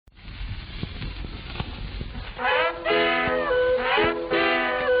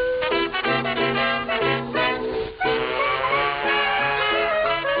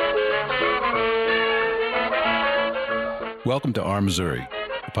Welcome to Our Missouri,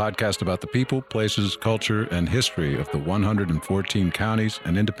 a podcast about the people, places, culture, and history of the 114 counties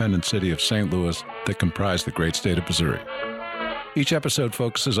and independent city of St. Louis that comprise the great state of Missouri. Each episode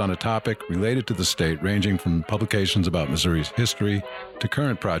focuses on a topic related to the state, ranging from publications about Missouri's history to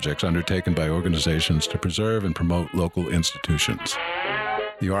current projects undertaken by organizations to preserve and promote local institutions.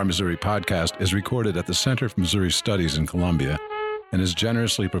 The Our Missouri podcast is recorded at the Center for Missouri Studies in Columbia and is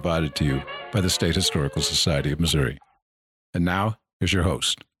generously provided to you by the State Historical Society of Missouri. And now, here's your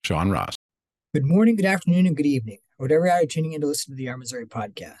host, Sean Ross. Good morning, good afternoon, and good evening, or whatever hour you're tuning in to listen to the Our Missouri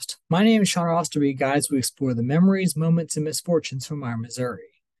podcast. My name is Sean Ross, to be guides we explore the memories, moments, and misfortunes from our Missouri.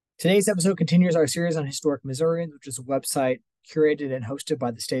 Today's episode continues our series on historic Missourians, which is a website curated and hosted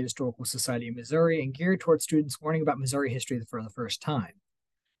by the State Historical Society of Missouri and geared towards students learning about Missouri history for the first time.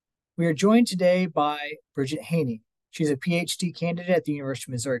 We are joined today by Bridget Haney. She's a PhD candidate at the University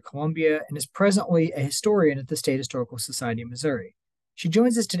of Missouri-Columbia and is presently a historian at the State Historical Society of Missouri. She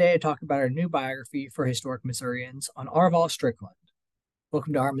joins us today to talk about her new biography for historic Missourians on Arvarh Strickland.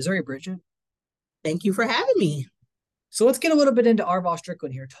 Welcome to Our Missouri, Bridget. Thank you for having me. So let's get a little bit into Arvarh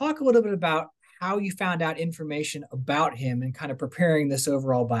Strickland here. Talk a little bit about how you found out information about him and kind of preparing this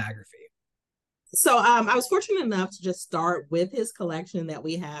overall biography. So I was fortunate enough to just start with his collection that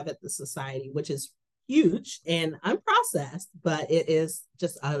we have at the Society, which is huge and unprocessed, but it is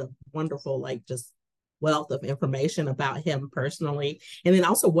just a wonderful, just wealth of information about him personally. And then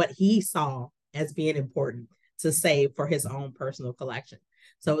also what he saw as being important to save for his own personal collection.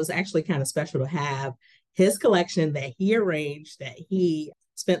 So it was actually kind of special to have his collection that he arranged, that he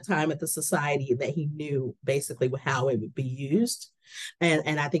spent time at the Society, that he knew basically how it would be used.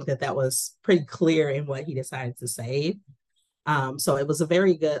 And I think that was pretty clear in what he decided to save. So it was a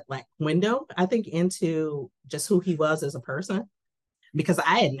very good window, I think, into just who he was as a person, because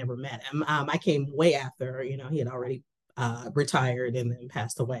I had never met him. I came way after, he had already retired and then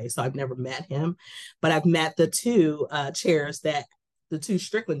passed away. So I've never met him, but I've met the two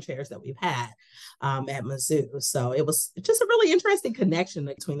Strickland chairs that we've had at Mizzou. So it was just a really interesting connection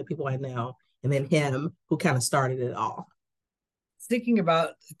between the people I know and then him, who kind of started it all. Thinking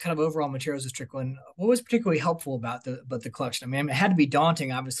about kind of overall materials of Strickland, what was particularly helpful about the collection? I mean, it had to be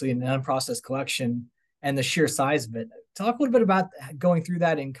daunting, obviously, in an unprocessed collection and the sheer size of it. Talk a little bit about going through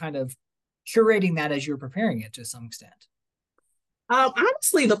that and kind of curating that as you were preparing it to some extent.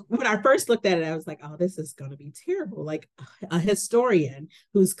 Honestly, when I first looked at it, I was like, oh, this is going to be terrible. Like a historian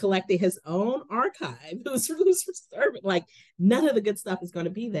who's collecting his own archive, who's preserving, none of the good stuff is going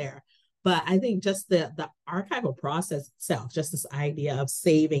to be there. But I think just the archival process itself, just this idea of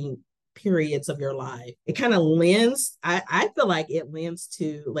saving periods of your life, it kind of lends, I feel like it lends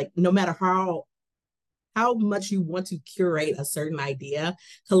to, no matter how much you want to curate a certain idea,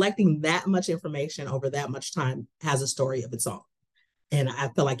 collecting that much information over that much time has a story of its own. And I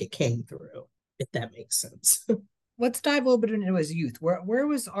feel like it came through, if that makes sense. Let's dive a little bit into his youth. Where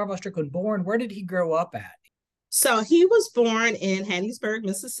was Arvarh Strickland born? Where did he grow up at? So he was born in Haney,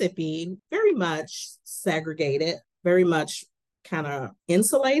 Mississippi, very much segregated, very much kind of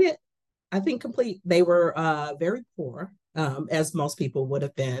insulated. I think they were very poor, as most people would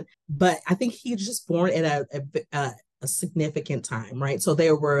have been. But I think he was just born at a significant time, right? So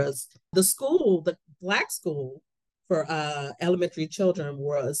there was the Black school for elementary children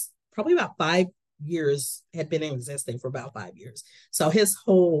was probably about 5 years, had been existing for about 5 years. So his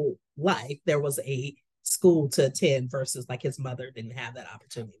whole life, there was a school to attend versus his mother didn't have that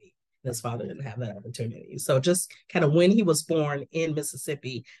opportunity and his father didn't have that opportunity. So just kind of when he was born in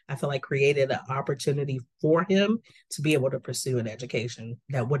Mississippi, I feel like created an opportunity for him to be able to pursue an education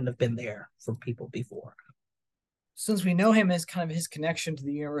that wouldn't have been there for people before. Since we know him as kind of his connection to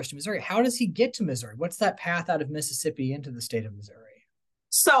the University of Missouri, how does he get to Missouri? What's that path out of Mississippi into the state of Missouri?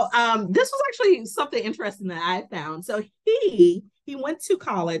 So this was actually something interesting that I found. So he went to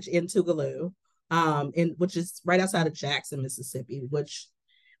college in Tougaloo, which is right outside of Jackson, Mississippi,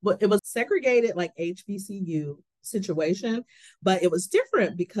 it was segregated HBCU situation, but it was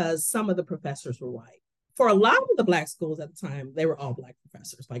different because some of the professors were white. For a lot of the Black schools at the time, they were all Black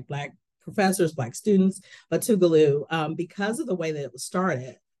professors, Black professors, Black students, but Tougaloo, because of the way that it was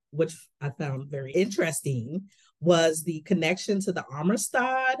started, which I found very interesting, was the connection to the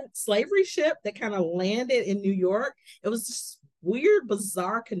Amistad slavery ship that kind of landed in New York. It was just weird,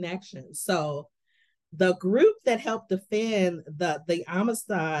 bizarre connection. So the group that helped defend the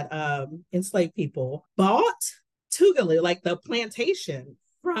Amistad enslaved people bought Tougaloo, the plantation,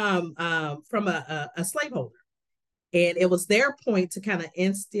 from a slaveholder. And it was their point to kind of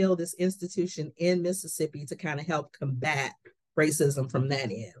instill this institution in Mississippi to kind of help combat racism from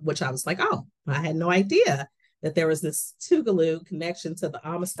that end, which I was like, oh, I had no idea that there was this Tougaloo connection to the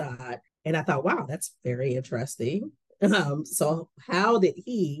Amistad. And I thought, wow, that's very interesting. So how did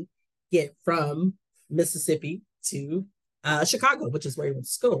he get from Mississippi to Chicago, which is where he went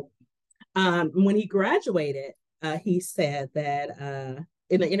to school? When he graduated, he said that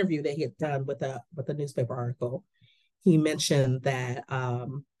in an interview that he had done with a newspaper article, he mentioned that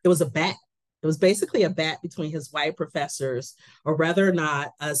it was a bet. It was basically a bet between his white professors or whether or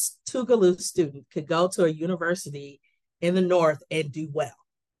not a Tougaloo student could go to a university in the North and do well.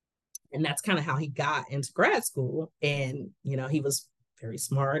 And that's kind of how he got into grad school. And, you know, he was very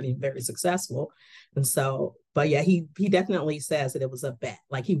smart and very successful. And so, but yeah, he definitely says that it was a bet.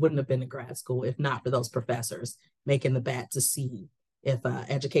 Like he wouldn't have been to grad school if not for those professors making the bet to see if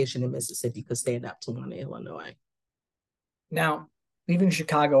education in Mississippi could stand up to one in Illinois. Now, leaving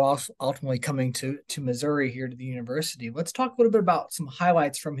Chicago, ultimately coming to Missouri here to the university, let's talk a little bit about some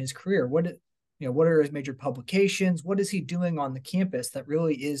highlights from his career. What are his major publications? What is he doing on the campus that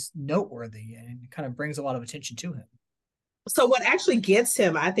really is noteworthy and kind of brings a lot of attention to him? So what actually gets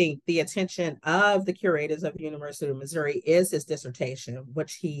him, I think, the attention of the curators of the University of Missouri is his dissertation,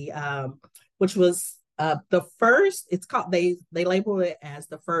 which was the first. It's called they label it as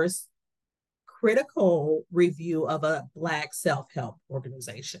the first critical review of a Black self-help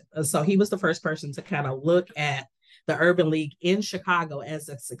organization. And so he was the first person to kind of look at the Urban League in Chicago as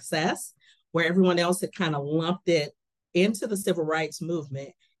a success, where everyone else had kind of lumped it into the civil rights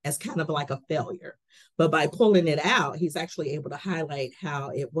movement as kind of like a failure. But by pulling it out, he's actually able to highlight how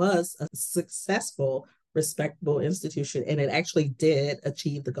it was a successful, respectable institution, and it actually did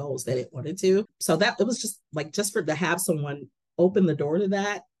achieve the goals that it wanted to. So that it was just to have someone open the door to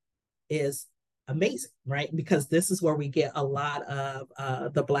that is amazing, right? Because this is where we get a lot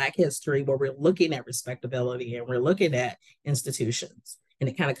of the Black history, where we're looking at respectability and we're looking at institutions. And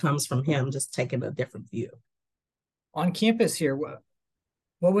it kind of comes from him just taking a different view. On campus here, what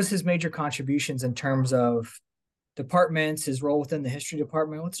was his major contributions in terms of departments, his role within the history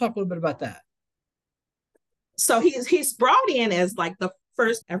department? Let's talk a little bit about that. So he's brought in as like the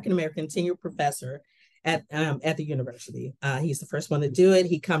first African-American tenured professor at the university. He's the first one to do it.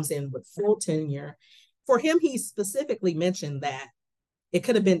 He comes in with full tenure. For him, he specifically mentioned that it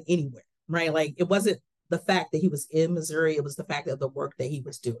could have been anywhere, right? Like it wasn't the fact that he was in Missouri, it was the fact of the work that he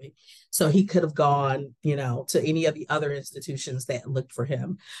was doing. So he could have gone, to any of the other institutions that looked for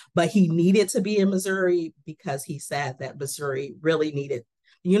him, but he needed to be in Missouri because he said that the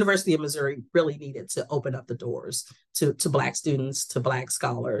University of Missouri really needed to open up the doors to Black students, to Black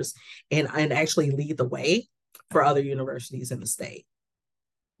scholars, and actually lead the way for other universities in the state.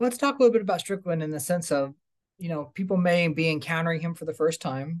 Let's talk a little bit about Strickland in the sense of, people may be encountering him for the first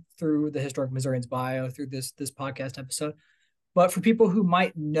time through the Historic Missourians bio, through this podcast episode. But for people who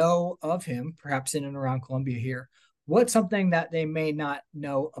might know of him, perhaps in and around Columbia here, what's something that they may not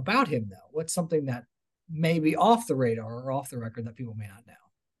know about him, though? What's something that may be off the radar or off the record that people may not know?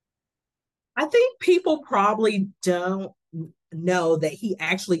 I think people probably don't know that he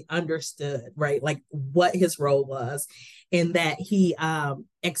actually understood, right? Like what his role was, and that he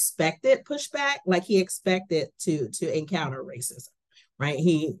expected pushback, like he expected to encounter racism, right?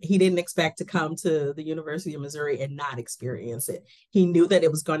 He didn't expect to come to the University of Missouri and not experience it. He knew that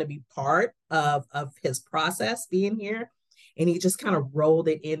it was going to be part of his process being here, and he just kind of rolled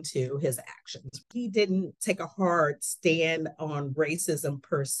it into his actions. He didn't take a hard stand on racism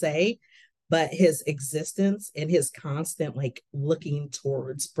per se, but his existence and his constant looking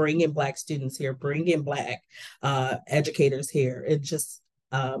towards bringing Black students here, bringing Black educators here, and just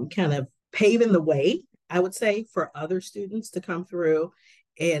kind of paving the way, I would say, for other students to come through,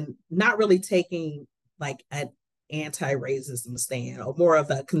 and not really taking like an anti-racism stand or more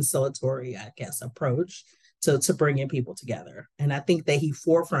of a conciliatory, I guess, approach to bringing people together. And I think that he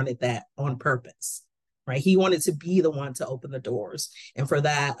forefronted that on purpose. Right. He wanted to be the one to open the doors. And for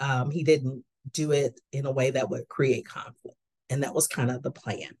that, he didn't do it in a way that would create conflict. And that was kind of the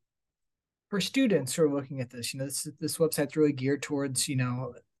plan. For students who are looking at this, this website's really geared towards,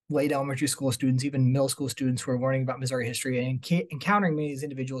 late elementary school students, even middle school students who are learning about Missouri history and encountering many of these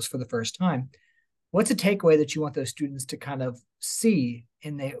individuals for the first time. What's a takeaway that you want those students to kind of see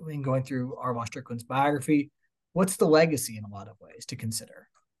in going through Arvarh Strickland's biography? What's the legacy in a lot of ways to consider?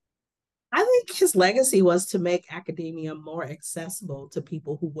 I think his legacy was to make academia more accessible to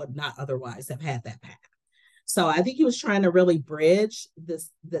people who would not otherwise have had that path. So I think he was trying to really bridge this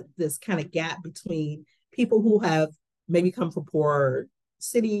kind of gap between people who have maybe come from poor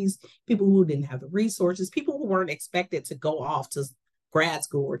cities, people who didn't have the resources, people who weren't expected to go off to grad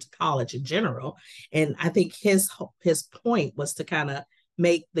school or to college in general. And I think his point was to kind of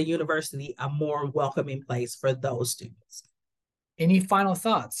make the university a more welcoming place for those students. Any final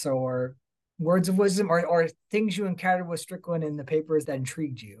thoughts or words of wisdom or things you encountered with Strickland in the papers that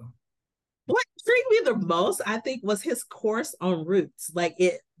intrigued you? What intrigued me the most, I think, was his course on roots. Like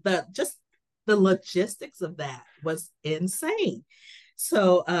the logistics of that was insane.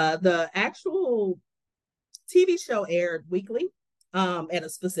 So the actual TV show aired weekly at a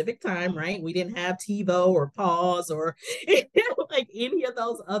specific time, right? We didn't have TiVo or Pause or like any of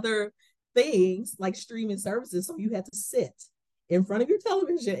those other things like streaming services. So you had to sit in front of your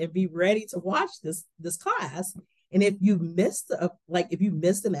television and be ready to watch this class. And if you missed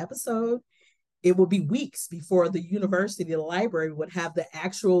an episode, it would be weeks before the university, the library would have the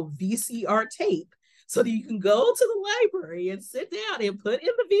actual VCR tape so that you can go to the library and sit down and put in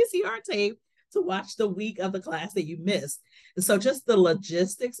the VCR tape to watch the week of the class that you missed. And so just the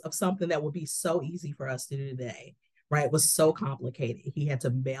logistics of something that would be so easy for us to do today, right, was so complicated. He had to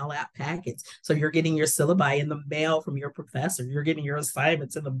mail out packets. So you're getting your syllabi in the mail from your professor. You're getting your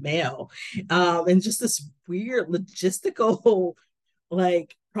assignments in the mail. And just this weird logistical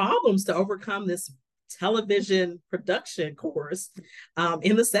problems to overcome this television production course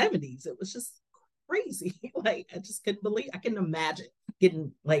in the 70s. It was just crazy. I just couldn't believe, I couldn't imagine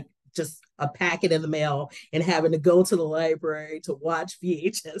getting just a packet in the mail and having to go to the library to watch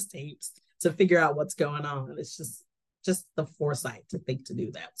VHS tapes to figure out what's going on. It's just the foresight to think to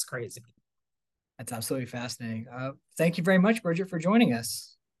do that was crazy. That's absolutely fascinating. Thank you very much, Bridget, for joining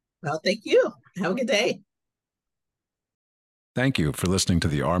us. Well, thank you. Have a good day. Thank you for listening to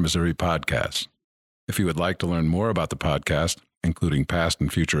the Our Missouri podcast. If you would like to learn more about the podcast, including past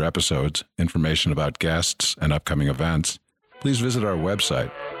and future episodes, information about guests, and upcoming events, please visit our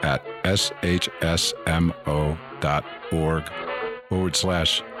website at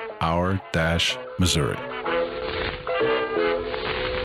shsmo.org/our-Missouri.